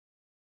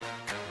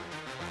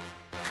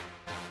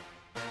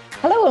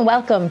Hello and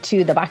welcome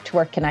to the Back to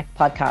Work Connect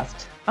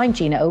podcast. I'm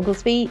Gina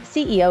Oglesby,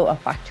 CEO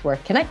of Back to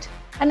Work Connect,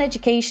 an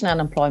education and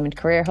employment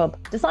career hub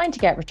designed to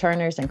get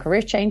returners and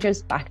career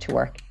changers back to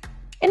work.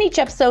 In each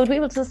episode,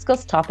 we will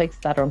discuss topics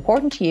that are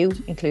important to you,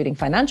 including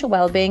financial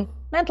well-being,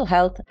 mental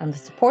health, and the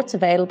supports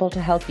available to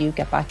help you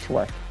get back to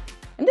work.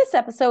 In this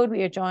episode,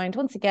 we are joined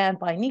once again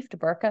by Niamh de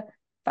Burca,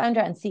 founder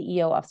and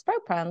CEO of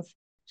Sprout Brands,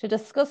 to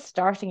discuss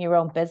starting your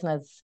own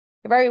business.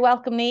 You're very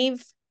welcome,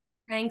 Niamh.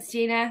 Thanks,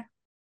 Gina.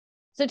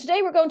 So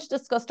today we're going to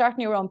discuss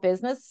starting your own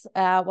business,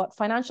 what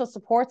financial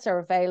supports are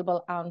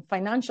available and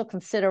financial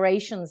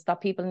considerations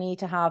that people need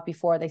to have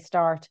before they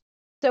start.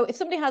 So if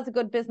somebody has a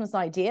good business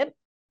idea,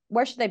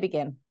 where should they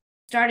begin?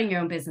 Starting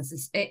your own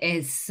business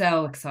is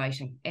so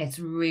exciting. It's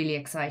really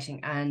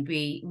exciting. And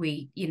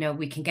we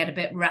can get a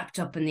bit wrapped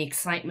up in the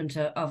excitement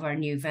of our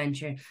new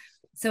venture.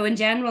 So in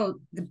general,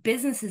 the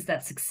businesses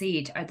that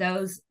succeed are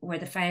those where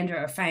the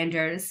founder or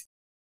founders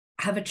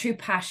have a true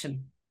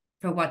passion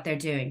for what they're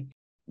doing,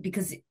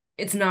 because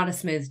it's not a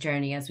smooth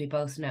journey, as we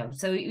both know.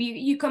 So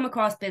you come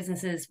across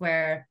businesses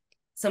where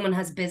someone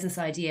has a business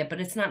idea,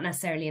 but it's not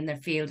necessarily in their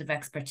field of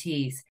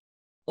expertise.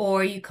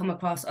 Or you come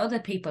across other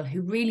people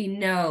who really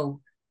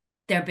know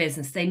their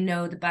business, they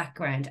know the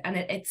background, and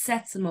it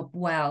sets them up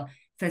well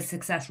for a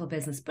successful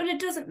business. But it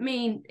doesn't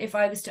mean if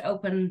I was to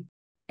open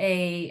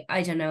a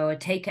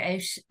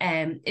takeout,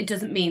 it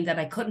doesn't mean that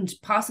I couldn't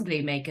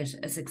possibly make it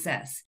a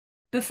success.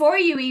 Before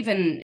you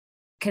even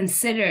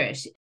consider it,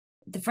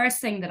 the first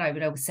thing that I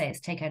would always say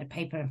is take out a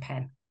paper and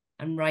pen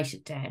and write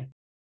it down.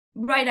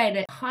 Write out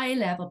a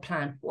high-level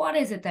plan. What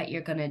is it that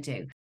you're going to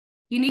do?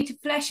 You need to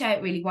flesh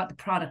out really what the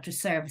product or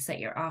service that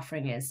you're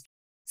offering is.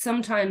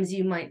 Sometimes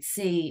you might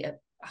see a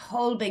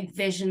whole big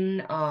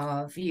vision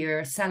of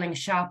you're selling a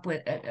shop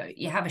with,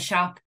 you have a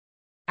shop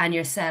and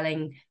you're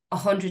selling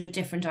 100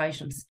 different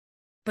items.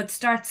 But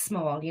start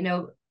small,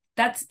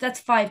 that's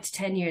 5 to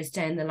 10 years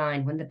down the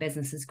line when the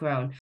business has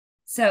grown.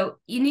 So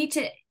you need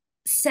to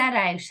set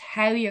out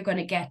how you're going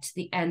to get to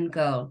the end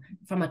goal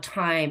from a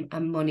time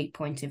and money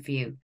point of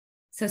view.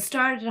 So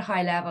start at a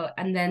high level,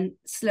 and then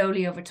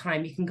slowly over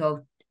time you can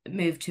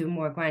move to a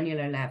more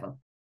granular level.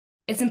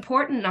 It's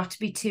important not to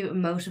be too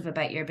emotive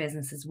about your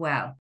business as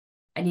well,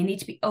 and you need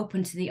to be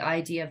open to the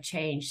idea of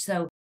change.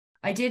 So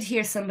I did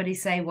hear somebody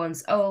say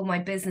once, "Oh, my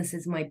business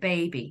is my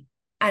baby,"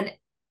 and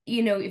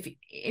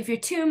if you're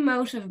too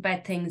emotive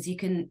about things, you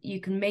can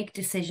make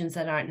decisions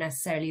that aren't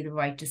necessarily the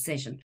right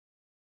decision.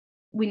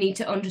 We need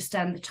to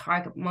understand the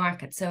target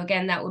market. So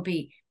again, that would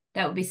be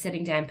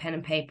sitting down, pen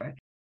and paper.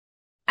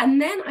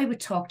 And then I would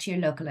talk to your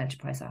local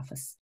enterprise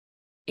office.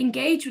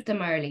 Engage with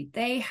them early.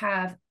 They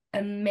have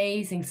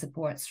amazing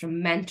supports,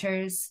 from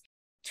mentors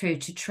through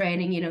to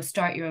training,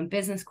 start your own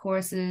business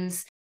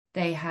courses.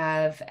 They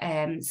have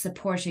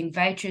supporting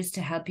vouchers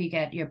to help you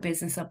get your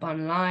business up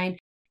online,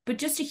 but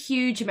just a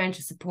huge amount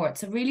of support.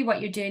 So really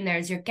what you're doing there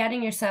is you're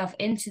getting yourself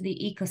into the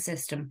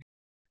ecosystem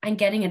and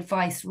getting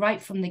advice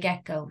right from the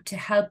get-go to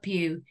help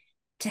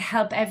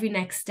every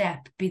next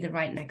step be the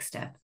right next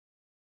step.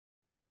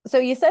 So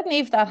you said,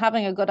 Niamh, that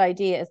having a good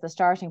idea is the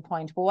starting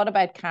point, but what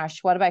about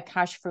cash? What about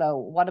cash flow?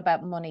 What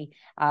about money?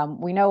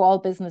 We know all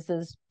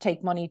businesses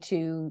take money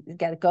to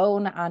get it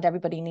going, and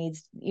everybody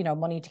needs,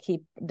 money to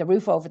keep the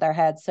roof over their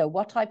heads. So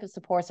what type of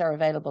supports are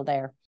available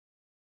there?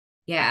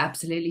 Yeah,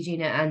 absolutely,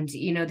 Gina. And,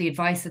 the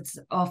advice that's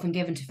often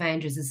given to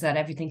founders is that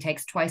everything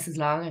takes twice as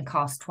long and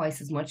costs twice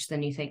as much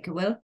than you think it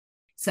will.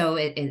 So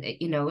it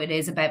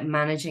is about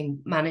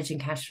managing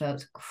cash flow.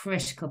 It's a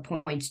critical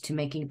point to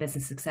making a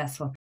business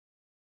successful.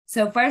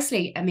 So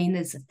firstly,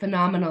 there's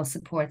phenomenal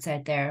supports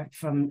out there,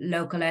 from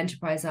local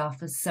enterprise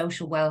office,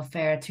 social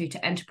welfare, through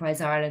to Enterprise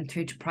Ireland,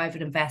 through to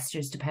private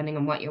investors, depending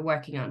on what you're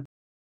working on.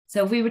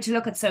 So if we were to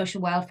look at social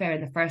welfare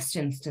in the first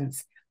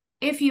instance,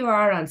 if you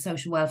are on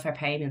social welfare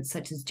payments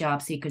such as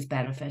job seekers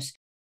benefit,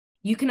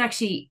 you can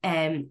actually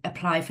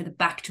apply for the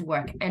Back to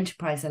Work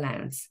Enterprise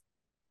Allowance.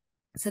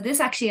 So this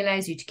actually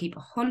allows you to keep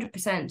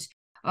 100%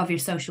 of your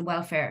social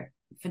welfare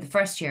for the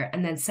first year,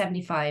 and then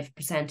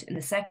 75% in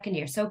the second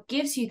year. So it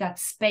gives you that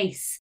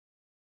space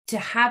to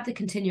have the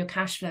continual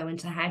cash flow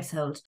into the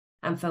household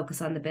and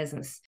focus on the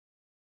business.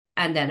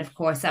 And then, of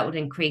course, that would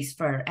increase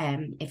for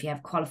if you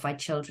have qualified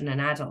children and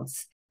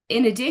adults.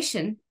 In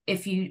addition,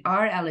 if you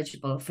are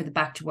eligible for the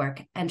Back to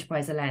Work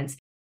Enterprise Allowance,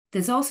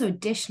 there's also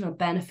additional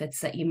benefits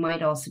that you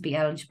might also be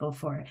eligible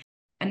for.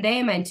 And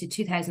they amount to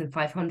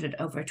 2,500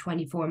 over a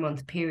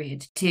 24-month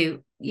period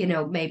to,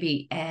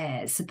 maybe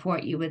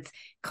support you with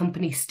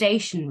company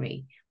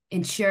stationery,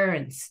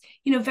 insurance,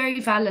 very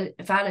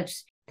valid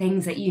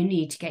things that you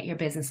need to get your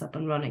business up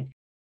and running.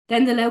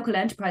 Then the local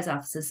enterprise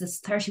offices, there's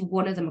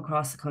 31 of them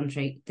across the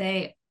country.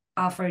 They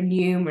offer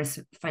numerous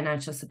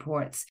financial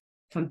supports,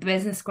 from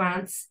business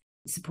grants,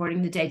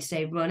 supporting the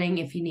day-to-day running.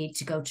 If you need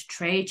to go to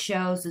trade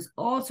shows, there's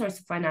all sorts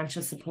of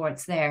financial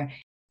supports there,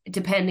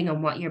 depending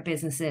on what your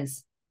business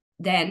is.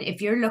 Then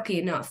if you're lucky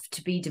enough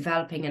to be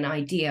developing an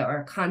idea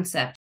or a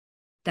concept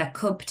that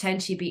could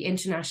potentially be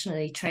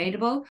internationally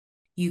tradable,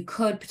 you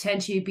could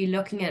potentially be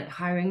looking at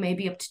hiring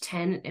maybe up to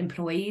 10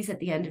 employees at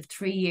the end of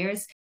 3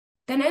 years.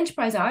 then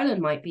Enterprise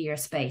Ireland might be your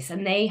space,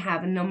 and they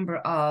have a number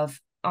of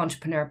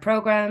entrepreneur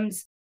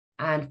programs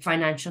and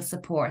financial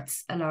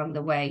supports along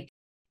the way.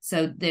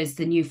 So there's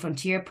the New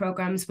Frontier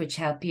programs, which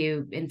help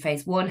you in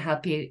phase 1,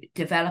 help you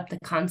develop the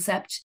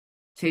concept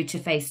through to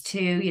phase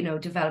 2,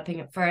 developing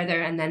it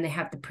further. And then they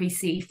have the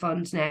pre-seed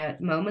fund now at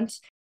the moment.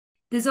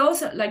 There's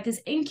also there's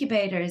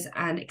incubators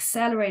and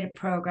accelerated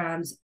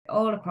programs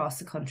all across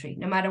the country,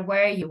 no matter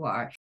where you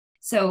are.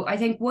 So I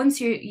think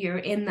once you're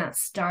in that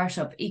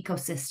startup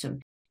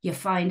ecosystem, you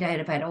find out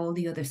about all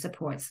the other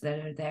supports that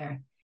are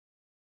there.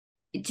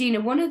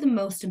 Gina, one of the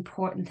most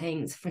important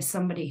things for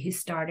somebody who's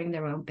starting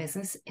their own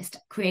business is to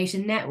create a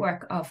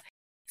network of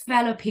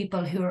fellow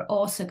people who are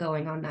also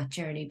going on that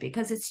journey,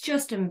 because it's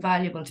just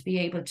invaluable to be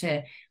able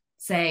to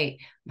say,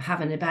 I'm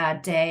having a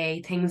bad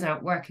day, things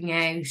aren't working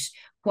out.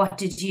 What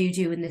did you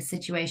do in this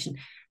situation?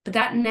 But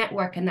that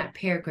network and that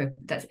peer group,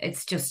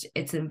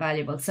 it's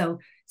invaluable. So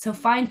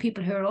find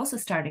people who are also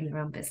starting their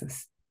own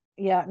business.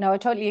 Yeah, no, I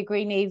totally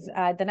agree,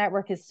 Niamh. The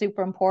network is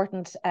super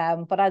important.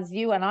 But as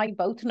you and I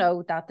both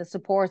know, that the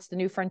supports, the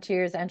New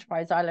Frontiers,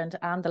 Enterprise Ireland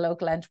and the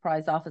local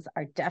enterprise office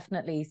are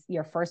definitely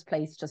your first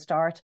place to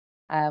start.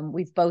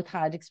 We've both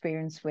had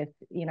experience with,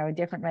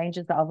 different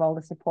ranges of all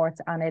the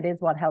supports, and it is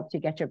what helped you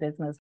get your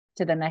business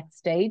to the next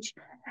stage.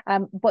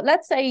 But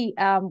let's say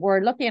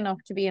we're lucky enough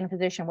to be in a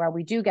position where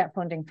we do get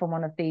funding from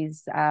one of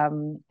these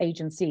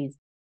agencies.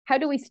 How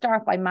do we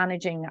start by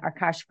managing our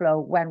cash flow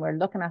when we're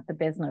looking at the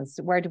business?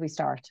 Where do we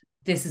start?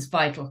 This is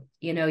vital.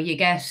 You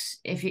get,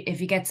 if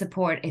you get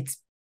support, it's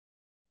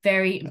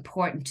very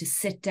important to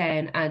sit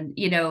down and,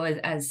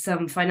 as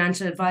some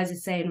financial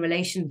advisors say in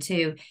relation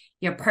to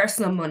your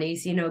personal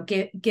monies,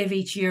 give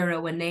each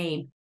euro a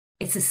name.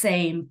 It's the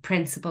same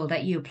principle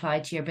that you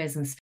apply to your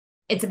business.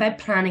 It's about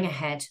planning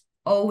ahead.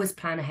 Always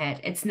plan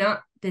ahead. It's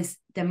not this,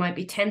 there might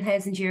be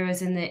 10,000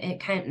 euros in the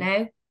account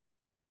now,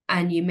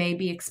 and you may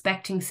be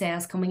expecting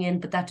sales coming in,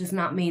 but that does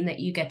not mean that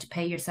you get to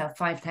pay yourself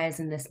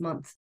 5,000 this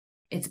month.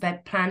 It's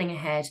about planning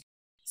ahead.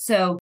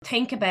 So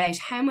think about,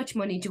 how much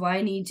money do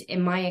I need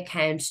in my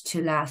account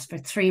to last for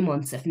 3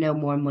 months if no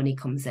more money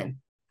comes in?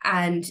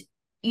 And,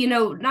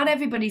 not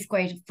everybody's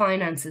great at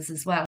finances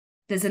as well.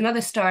 There's another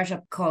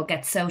startup called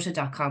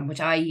getsota.com, which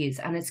I use,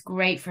 and it's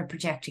great for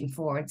projecting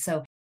forward.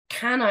 So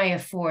can I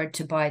afford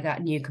to buy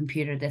that new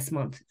computer this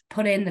month?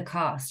 Put in the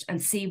cost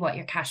and see what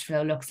your cash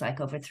flow looks like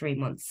over 3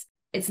 months.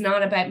 It's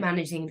not about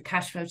managing the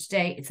cash flow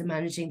today, it's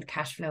managing the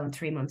cash flow in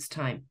 3 months'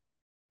 time.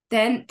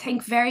 Then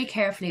think very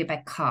carefully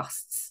about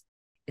costs.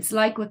 It's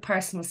like with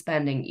personal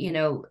spending,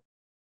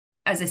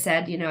 as I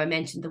said, I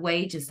mentioned the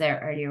wages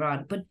there earlier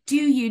on, but do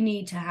you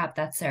need to have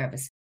that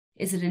service?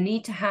 Is it a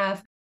need to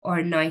have or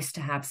a nice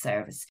to have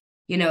service?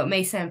 It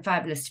may sound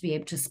fabulous to be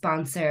able to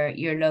sponsor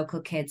your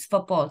local kids'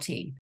 football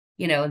team,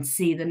 and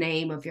see the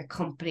name of your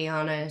company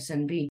on it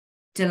and be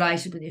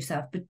delighted with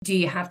yourself, but do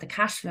you have the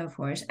cash flow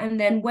for it? And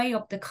then weigh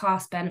up the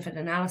cost benefit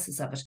analysis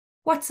of it.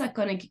 What's that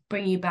going to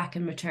bring you back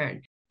in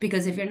return?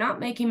 Because if you're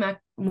not making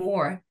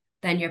more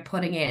than you're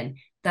putting in,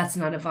 that's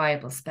not a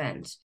viable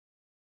spend.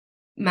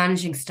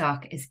 Managing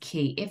stock is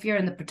key. If you're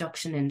in the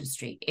production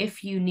industry,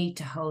 if you need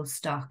to hold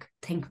stock,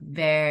 think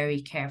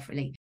very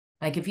carefully.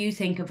 Like if you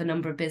think of a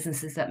number of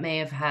businesses that may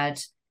have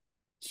had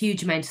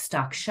huge amount of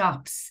stock,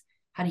 shops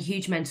had a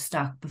huge amount of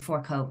stock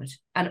before COVID,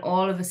 and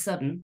all of a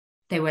sudden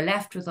they were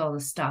left with all the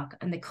stock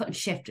and they couldn't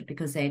shift it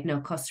because they had no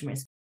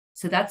customers.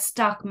 So that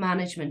stock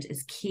management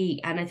is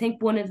key. And I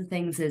think one of the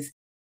things is,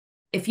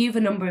 if you have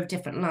a number of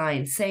different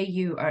lines, say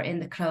you are in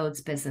the clothes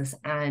business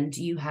and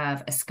you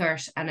have a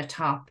skirt and a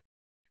top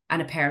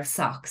and a pair of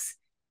socks,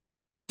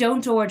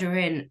 don't order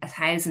in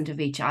 1,000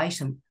 of each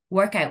item.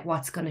 Work out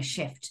what's going to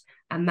shift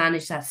and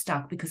manage that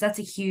stock, because that's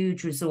a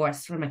huge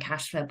resource from a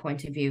cash flow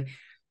point of view,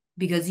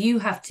 because you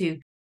have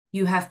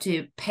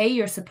to pay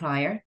your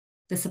supplier,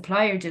 the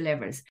supplier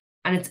delivers,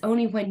 and it's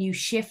only when you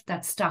shift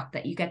that stock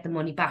that you get the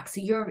money back. So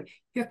your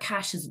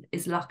cash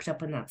is locked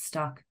up in that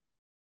stock.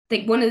 I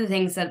think one of the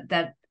things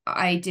that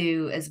I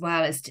do as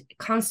well is to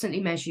constantly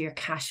measure your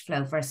cash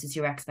flow versus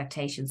your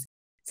expectations.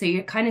 So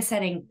you're kind of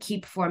setting key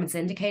performance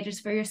indicators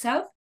for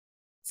yourself.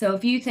 So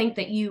if you think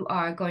that you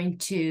are going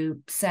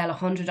to sell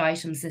 100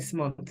 items this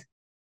month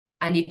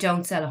and you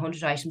don't sell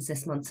 100 items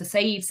this month. So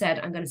say you've said,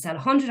 I'm going to sell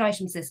 100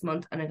 items this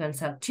month and I'm going to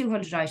sell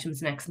 200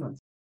 items next month,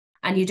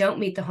 and you don't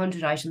meet the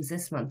 100 items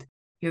this month,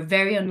 you're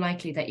very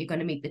unlikely that you're going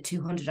to meet the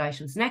 200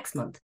 items next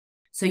month.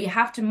 So you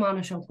have to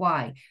monitor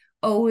why.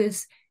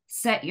 Always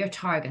set your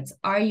targets.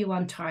 Are you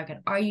on target?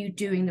 Are you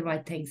doing the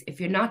right things? If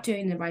you're not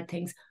doing the right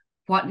things,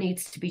 what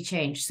needs to be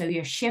changed? So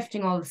you're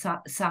shifting all the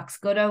socks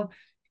goodo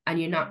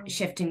and you're not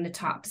shifting the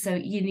top. So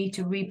you need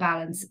to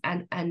rebalance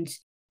and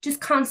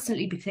just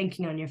constantly be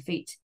thinking on your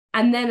feet.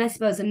 And then I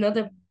suppose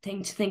another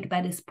thing to think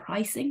about is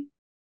pricing.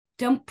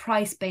 Don't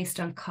price based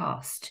on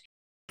cost.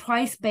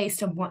 Price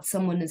based on what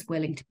someone is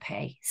willing to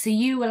pay. So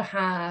you will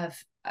have,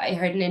 I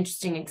heard an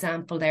interesting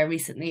example there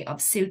recently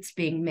of suits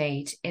being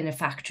made in a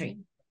factory.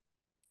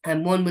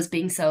 And one was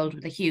being sold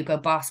with a Hugo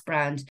Boss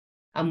brand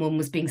and one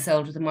was being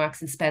sold with a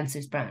Marks and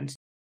Spencer's brand.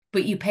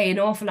 But you pay an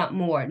awful lot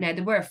more. Now,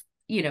 there were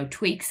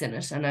tweaks in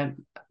it.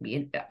 And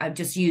I've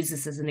just used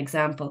this as an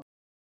example,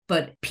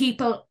 but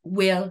people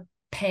will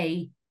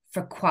pay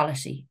for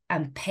quality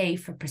and pay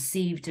for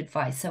perceived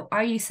advice. So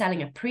are you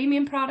selling a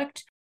premium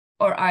product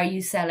or are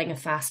you selling a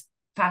fast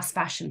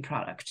fashion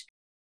product?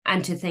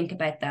 And to think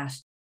about that,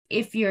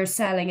 if you're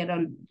selling it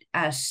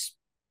at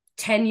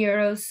 10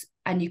 euros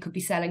and you could be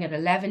selling at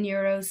 11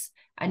 euros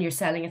and you're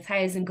selling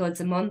 1,000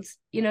 goods a month,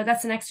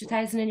 that's an extra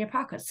 1,000 in your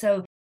pocket.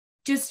 So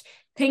just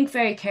think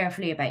very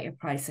carefully about your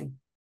pricing.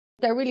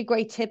 They're really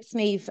great tips,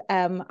 Niamh.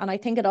 And I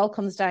think it all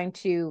comes down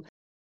to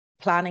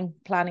planning,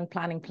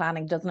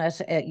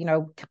 doesn't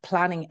it?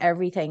 Planning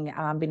everything,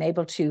 being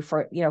able to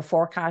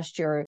forecast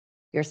your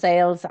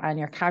sales and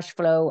your cash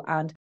flow.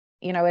 And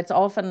it's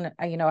often,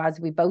 as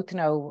we both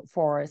know,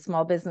 for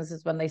small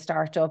businesses, when they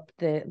start up,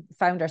 the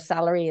founder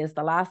salary is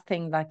the last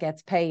thing that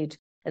gets paid,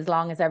 as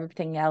long as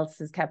everything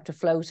else is kept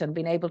afloat. And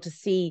being able to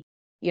see,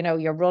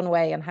 your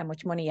runway and how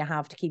much money you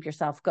have to keep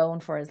yourself going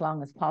for as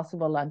long as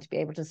possible, and to be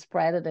able to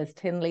spread it as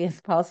thinly as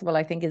possible,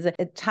 I think is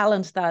a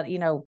talent that,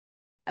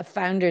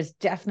 founders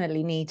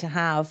definitely need to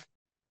have.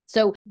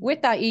 So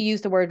with that, you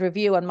use the word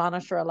review and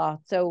monitor a lot.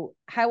 So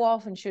how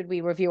often should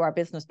we review our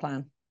business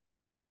plan?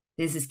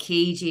 This is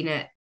key,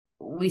 Gina.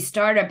 We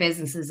start our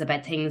businesses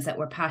about things that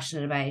we're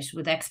passionate about,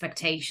 with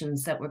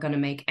expectations that we're going to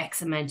make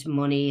X amount of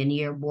money in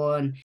year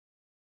one.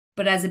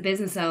 But as a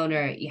business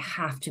owner, you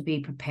have to be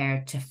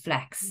prepared to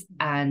flex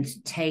and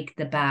take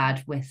the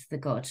bad with the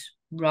good,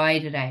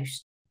 ride it out.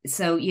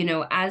 So,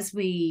 as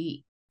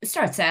we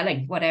start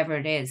selling, whatever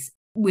it is,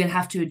 we'll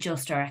have to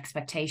adjust our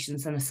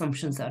expectations and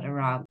assumptions that are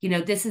wrong.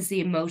 This is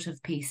the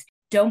emotive piece.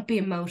 Don't be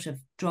emotive.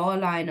 Draw a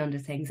line under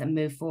things and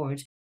move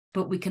forward.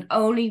 But we can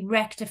only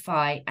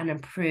rectify and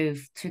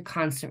improve through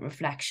constant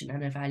reflection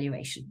and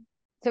evaluation.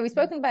 So we've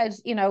spoken about,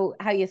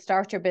 how you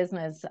start your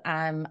business,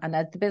 and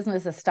as the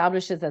business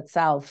establishes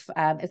itself.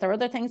 Is there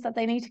other things that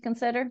they need to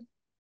consider?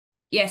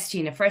 Yes,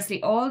 Gina.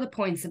 Firstly, all the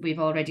points that we've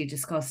already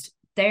discussed,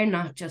 they're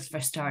not just for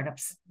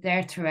startups.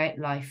 They're throughout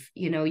life.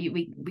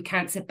 We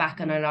can't sit back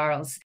on our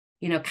laurels.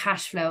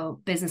 Cash flow,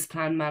 business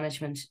plan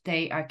management,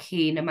 they are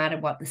key no matter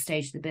what the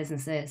stage of the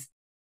business is.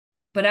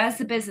 But as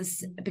the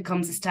business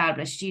becomes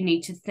established, you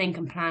need to think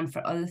and plan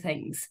for other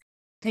things.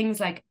 Things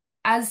like,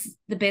 as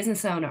the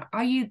business owner,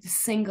 are you the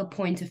single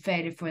point of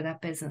failure for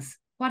that business?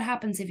 What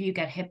happens if you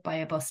get hit by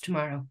a bus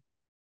tomorrow?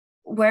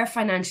 Where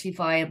financially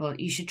viable,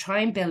 you should try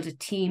and build a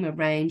team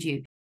around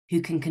you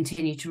who can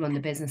continue to run the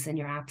business in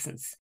your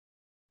absence.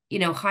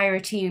 Hire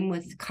a team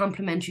with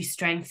complementary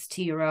strengths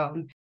to your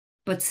own,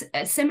 but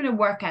a similar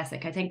work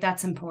ethic. I think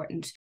that's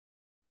important.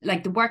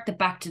 Like the work that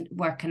Back to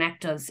Work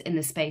Connect does in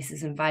the space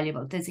is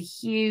invaluable. There's a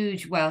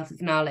huge wealth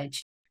of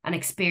knowledge and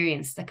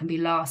experience that can be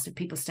lost if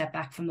people step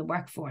back from the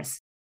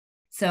workforce.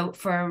 So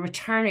for a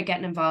returner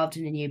getting involved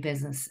in a new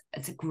business,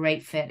 it's a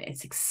great fit.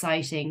 It's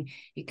exciting.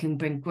 You can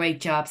bring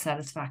great job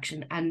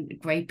satisfaction and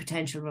great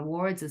potential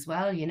rewards as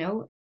well,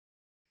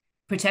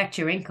 Protect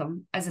your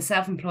income as a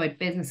self-employed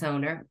business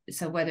owner.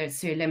 So whether it's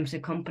through a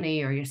limited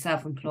company or you're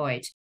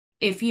self-employed,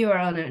 if you are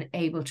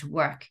unable to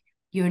work,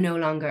 you're no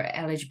longer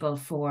eligible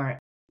for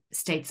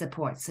state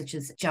support, such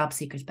as job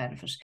seekers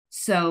benefit.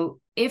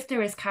 So if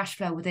there is cash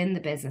flow within the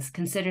business,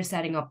 consider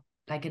setting up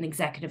like an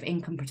executive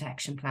income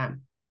protection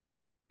plan.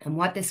 And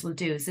what this will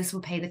do is this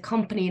will pay the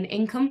company an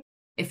income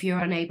if you're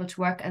unable to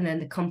work, and then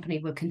the company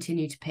will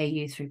continue to pay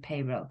you through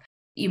payroll.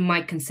 You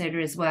might consider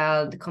as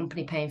well the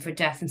company paying for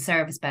death and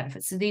service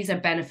benefits. So these are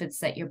benefits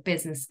that your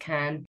business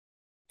can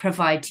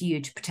provide to you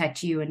to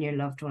protect you and your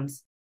loved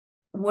ones.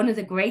 One of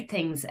the great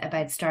things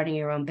about starting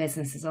your own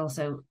business is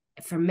also,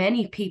 for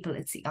many people,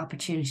 it's the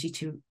opportunity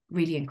to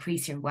really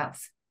increase your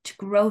wealth, to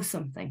grow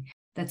something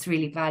that's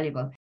really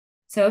valuable.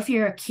 So if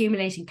you're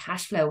accumulating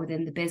cash flow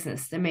within the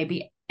business, there may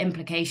be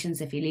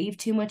implications if you leave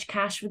too much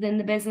cash within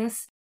the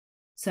business.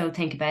 So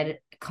think about a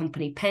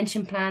company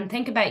pension plan.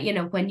 Think about,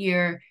 when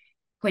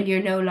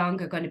you're no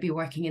longer going to be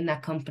working in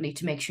that company,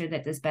 to make sure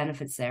that there's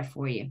benefits there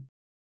for you.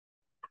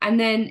 And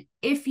then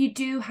if you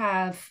do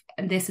have,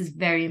 and this is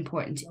very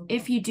important,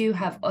 if you do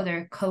have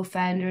other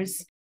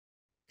co-founders,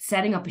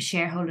 setting up a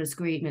shareholders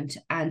agreement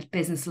and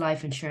business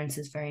life insurance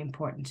is very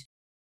important.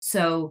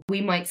 So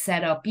we might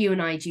set up, you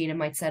and I, Gina,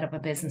 might set up a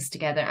business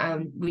together,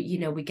 and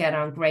we get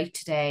on great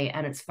today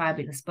and it's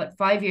fabulous. But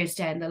 5 years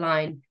down the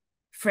line,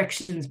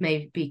 frictions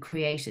may be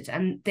created.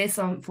 And this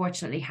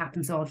unfortunately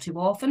happens all too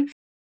often.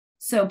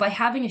 So by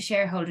having a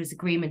shareholders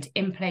agreement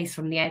in place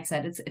from the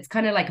outset, it's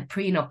kind of like a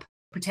prenup.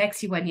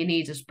 Protects you when you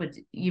need it, but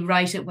you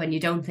write it when you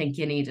don't think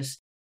you need it.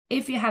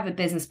 If you have a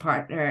business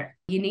partner,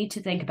 you need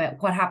to think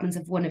about what happens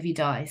if one of you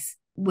dies.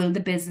 Will the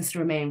business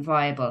remain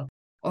viable?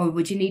 Or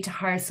would you need to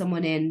hire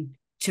someone in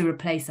to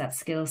replace that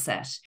skill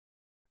set?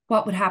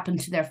 What would happen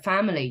to their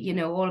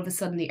family? All of a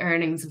sudden the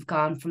earnings have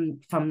gone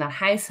from that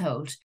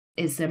household.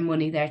 Is there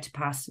money there to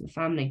pass to the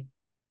family?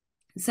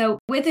 So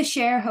with a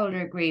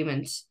shareholder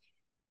agreement,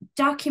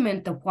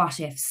 document the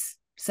what ifs.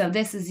 So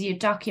this is you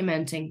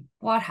documenting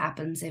what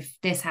happens if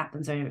this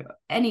happens, or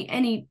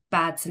any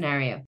bad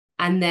scenario.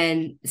 And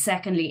then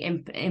secondly,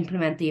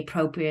 implement the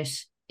appropriate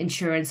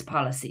insurance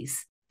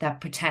policies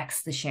that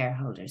protects the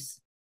shareholders.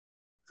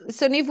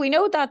 So, Niamh, we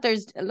know that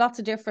there's lots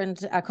of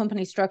different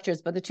company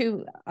structures, but the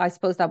two, I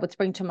suppose, that would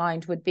spring to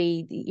mind would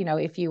be,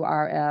 if you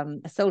are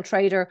a sole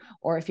trader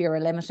or if you're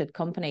a limited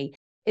company.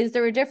 Is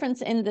there a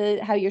difference in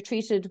how you're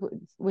treated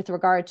with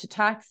regard to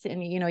tax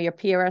and, your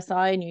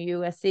PRSI and your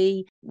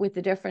USC with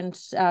the different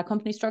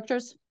company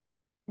structures?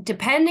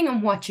 Depending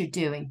on what you're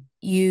doing,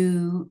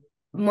 you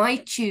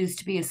might choose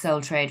to be a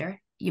sole trader.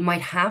 You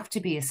might have to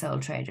be a sole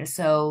trader.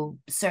 So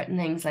certain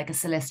things like a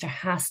solicitor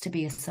has to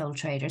be a sole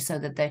trader so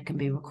that there can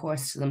be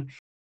recourse to them.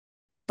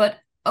 But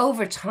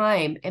over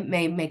time, it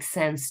may make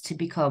sense to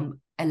become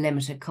a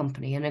limited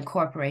company, an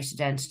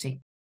incorporated entity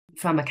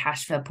from a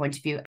cash flow point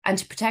of view, and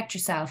to protect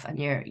yourself and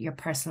your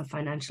personal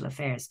financial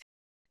affairs.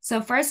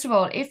 So first of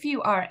all, if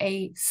you are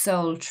a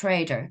sole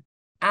trader,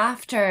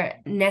 after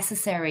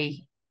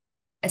necessary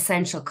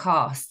essential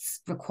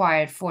costs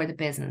required for the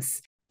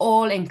business,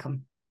 all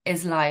income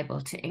is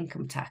liable to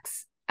income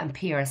tax and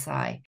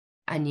PRSI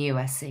and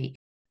USC.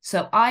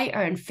 So I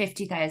earned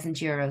 50,000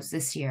 euros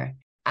this year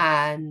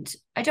and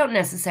I don't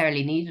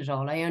necessarily need it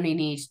all. I only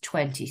need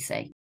 20,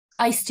 say.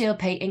 I still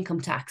pay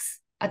income tax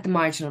at the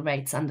marginal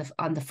rates on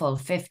the full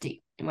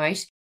 50,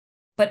 right?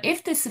 But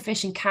if there's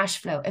sufficient cash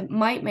flow, it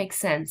might make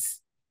sense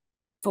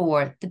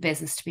for the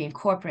business to be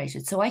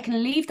incorporated. So I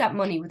can leave that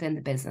money within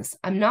the business.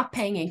 I'm not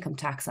paying income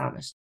tax on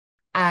it.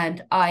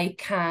 And I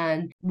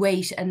can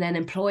wait and then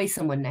employ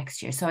someone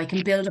next year. So I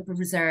can build up a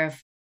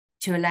reserve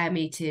to allow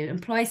me to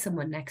employ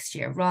someone next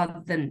year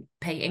rather than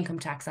pay income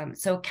tax on it.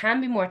 So it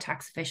can be more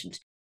tax efficient.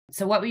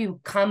 So what we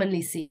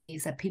commonly see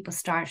is that people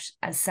start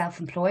as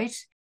self-employed,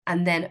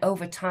 and then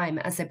over time,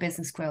 as their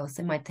business grows,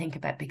 they might think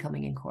about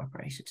becoming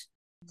incorporated.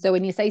 So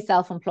when you say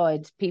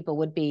self-employed, people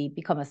would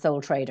become a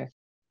sole trader.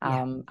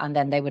 And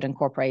then they would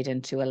incorporate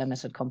into a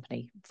limited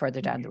company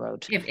further down the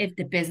road. If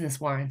the business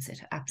warrants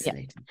it,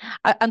 absolutely.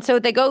 Yeah. And so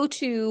they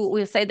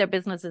we'll say their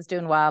business is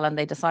doing well and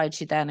they decide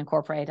to then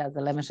incorporate as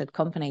a limited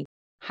company.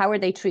 How are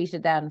they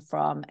treated then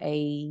from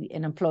an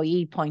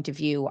employee point of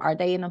view? Are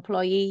they an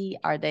employee?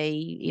 Are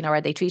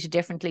they treated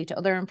differently to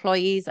other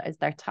employees? Is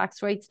their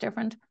tax rates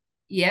different?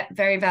 Yeah,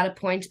 very valid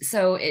point.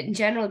 So in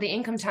general, the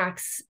income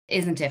tax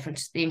isn't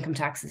different. The income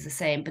tax is the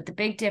same, but the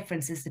big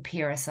difference is the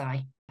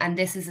PRSI. And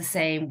this is the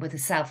same with a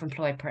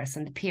self-employed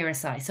person, the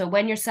PRSI. So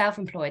when you're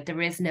self-employed, there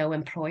is no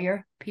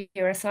employer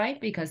PRSI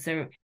because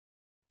there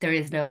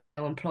is no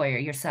employer,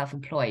 you're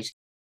self-employed.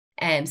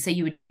 So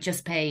you would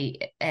just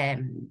pay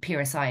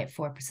PRSI at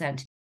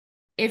 4%.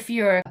 If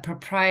you're a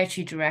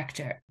proprietary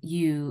director,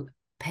 you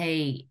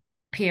pay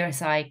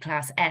PRSI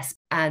class S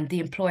and the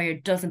employer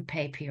doesn't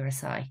pay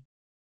PRSI.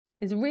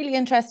 It's really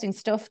interesting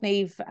stuff,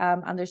 Niamh,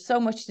 and there's so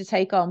much to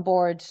take on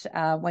board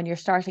when you're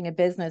starting a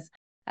business.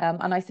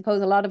 And I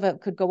suppose a lot of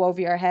it could go over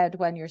your head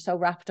when you're so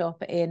wrapped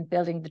up in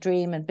building the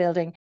dream and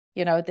building,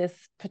 this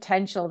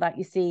potential that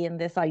you see and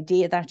this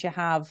idea that you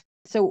have.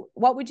 So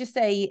what would you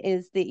say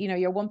is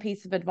your one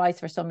piece of advice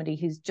for somebody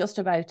who's just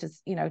about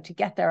to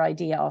get their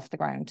idea off the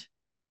ground?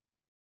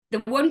 The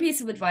one piece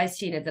of advice,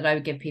 Gina, that I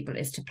would give people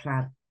is to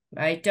plan,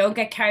 right? Don't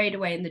get carried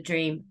away in the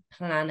dream.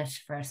 Plan it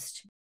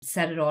first.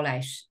 Set it all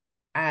out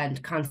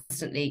and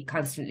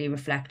constantly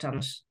reflect on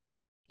it.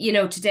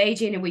 Today,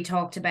 Gina, we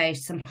talked about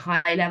some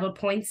high level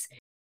points,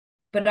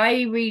 but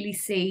I really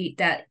see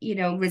that,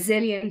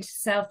 resilient,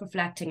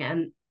 self-reflecting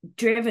and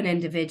driven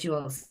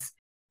individuals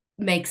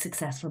make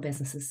successful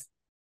businesses.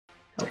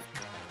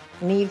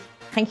 Niamh,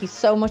 thank you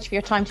so much for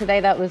your time today.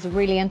 That was a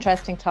really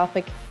interesting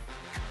topic.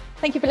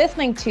 Thank you for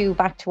listening to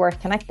Back to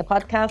Work Connect, the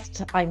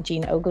podcast. I'm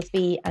Gina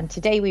Oglesby, and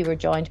today we were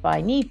joined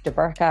by Niamh de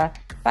Burca,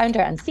 founder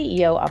and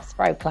CEO of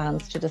Sprout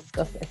Plans, to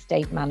discuss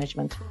estate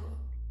management.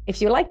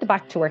 If you like the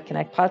Back to Work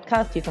Connect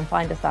podcast, you can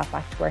find us at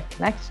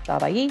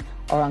backtoworkconnect.ie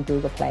or on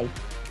Google Play.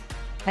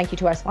 Thank you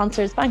to our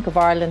sponsors, Bank of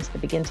Ireland, the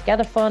Begin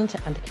Together Fund,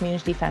 and the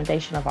Community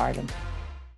Foundation of Ireland.